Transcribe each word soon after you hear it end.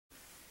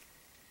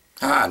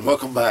Hi, and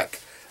welcome back.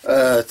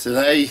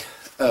 Today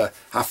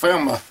I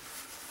found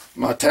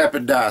my tap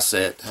and die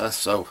set.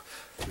 So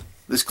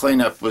this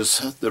cleanup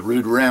was the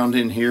root around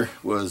in here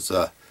was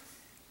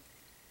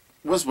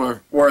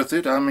worth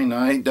it. I mean,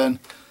 I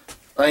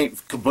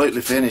ain't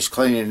completely finished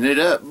cleaning it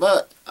up,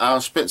 but I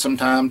spent some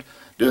time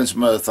doing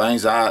some other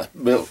things. I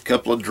built a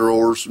couple of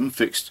drawers and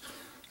fixed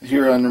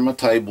here under my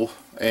table,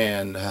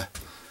 and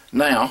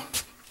now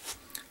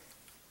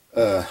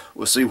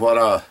we'll see what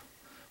I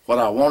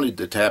wanted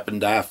the tap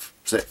and die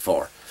set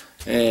for.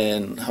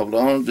 And hold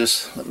on,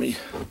 just let me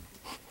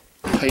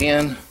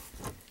pan.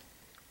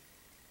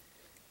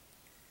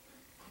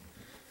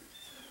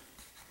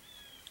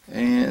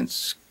 And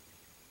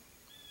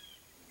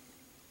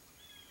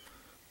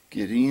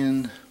get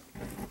in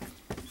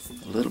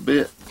a little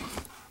bit.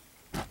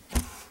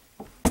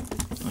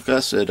 Like I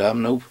said,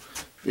 I'm no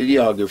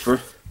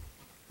videographer.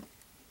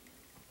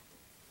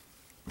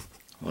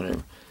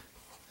 Whatever.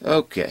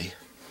 Okay.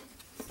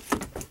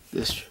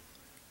 This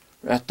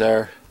right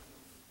there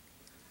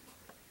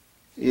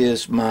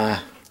is my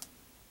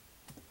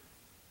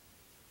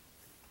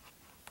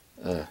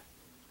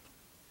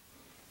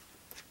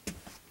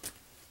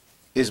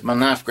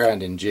knife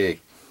grinding jig.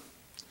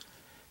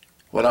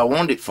 What I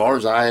wanted it for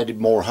is I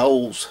added more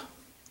holes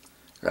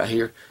right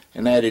here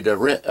and added a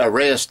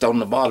rest on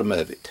the bottom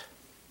of it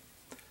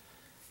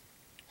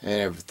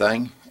and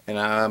everything, and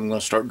I'm going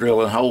to start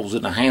drilling holes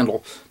in the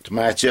handle to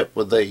match up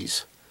with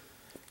these.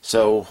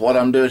 So what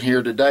I'm doing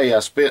here today,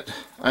 when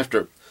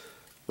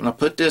I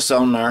put this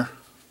on there,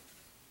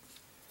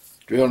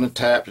 drilling and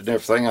tapped and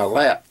everything, I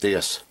lapped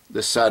this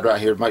side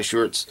right here to make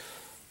sure it's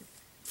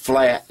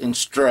flat and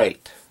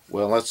straight.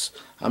 Well,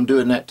 I'm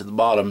doing that to the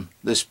bottom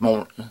this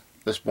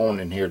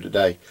morning here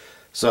today.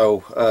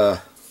 So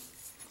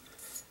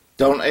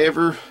don't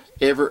ever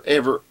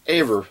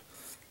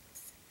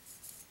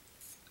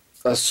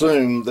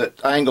assume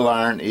that angle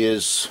iron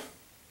is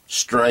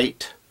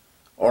straight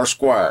or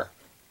square.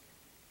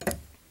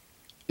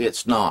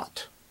 It's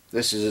not.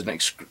 This is an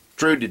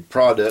extruded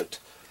product,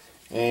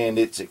 and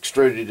it's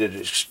extruded at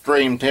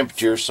extreme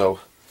temperature,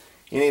 so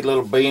any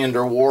little bend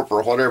or warp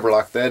or whatever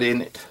like that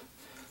in it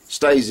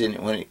stays in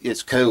it when it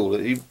gets cool.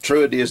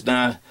 True, it is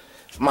now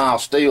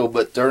mild steel,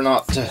 but they're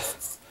not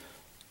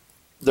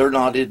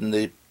in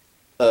the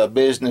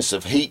business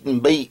of heat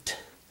and beat.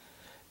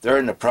 They're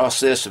in the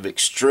process of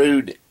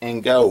extrude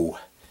and go.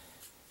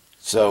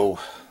 So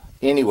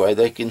anyway,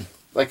 they can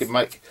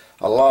make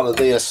a lot of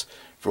this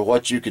for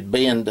what you could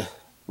bend,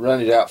 run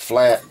it out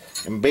flat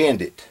and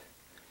bend it.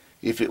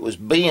 If it was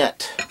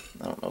bent,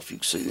 I don't know if you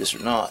can see this or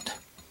not,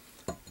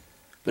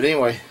 but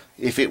anyway,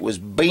 if it was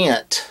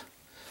bent,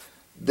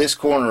 this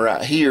corner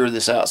right here,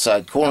 this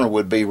outside corner,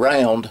 would be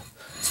round,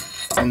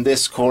 and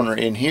this corner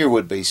in here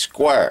would be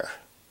squarer.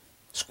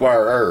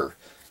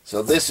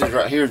 So this is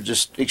right here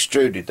just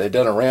extruded. They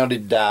done a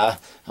rounded die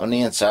on the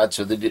inside,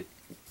 so they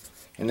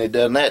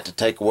done that to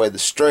take away the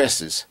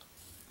stresses.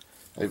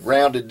 They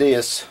rounded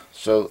this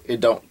so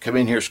it don't come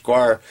in here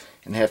square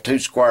and have two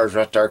squares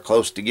right there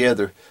close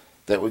together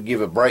that would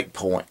give a break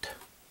point.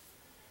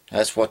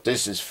 That's what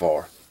this is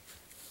for.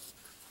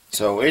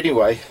 So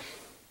anyway,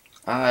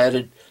 I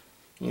added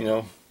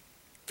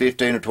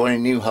 15 or 20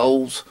 new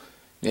holes,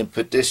 then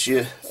put this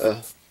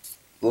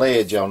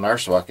ledge on there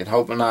so I can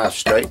hold my knife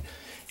straight,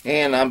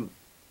 and I'm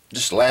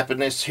just lapping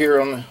this here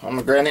on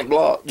the granite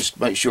block just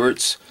to make sure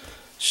it's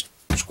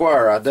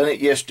square. I done it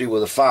yesterday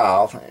with a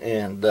file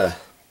and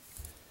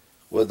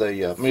with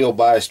a mill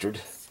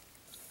bastard,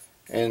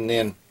 and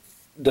then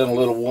done a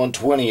little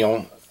 120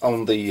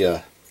 on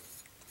the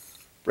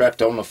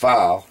wrapped on the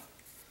file.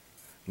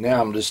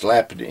 Now I'm just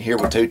lapping it here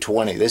with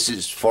 220. This is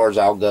as far as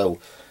I'll go,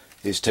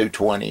 is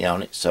 220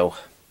 on it. So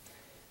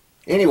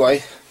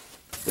anyway,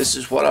 this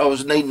is what I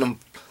was needing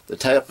the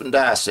tap and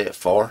die set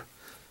for,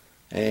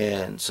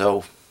 and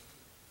so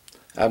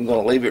I'm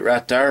going to leave it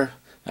right there.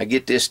 I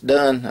get this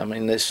done. I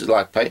mean, this is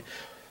like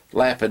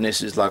lapping.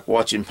 This is like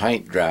watching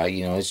paint dry.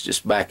 It's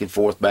just back and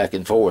forth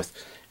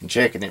and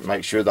checking it,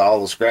 make sure that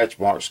all the scratch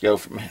marks go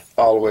from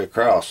all the way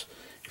across.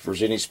 If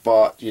there's any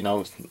spot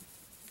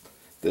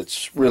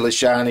that's really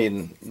shiny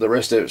and the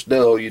rest of it's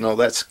dull,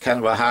 that's kind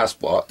of a high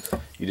spot.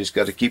 You just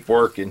got to keep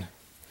working.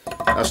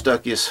 I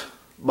stuck this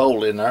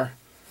bolt in there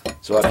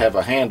so I'd have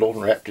a handle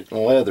and wrapped it in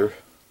leather,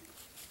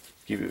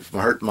 keep it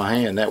from hurting my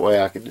hand. That way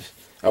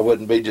I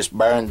wouldn't be just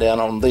bearing down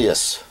on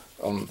this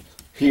on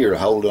here,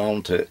 hold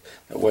on to it.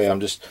 That way I'm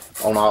just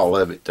on all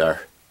of it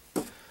there.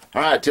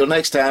 Alright, till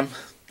next time,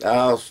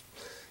 I'll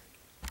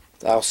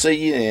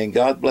see you, and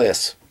God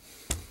bless.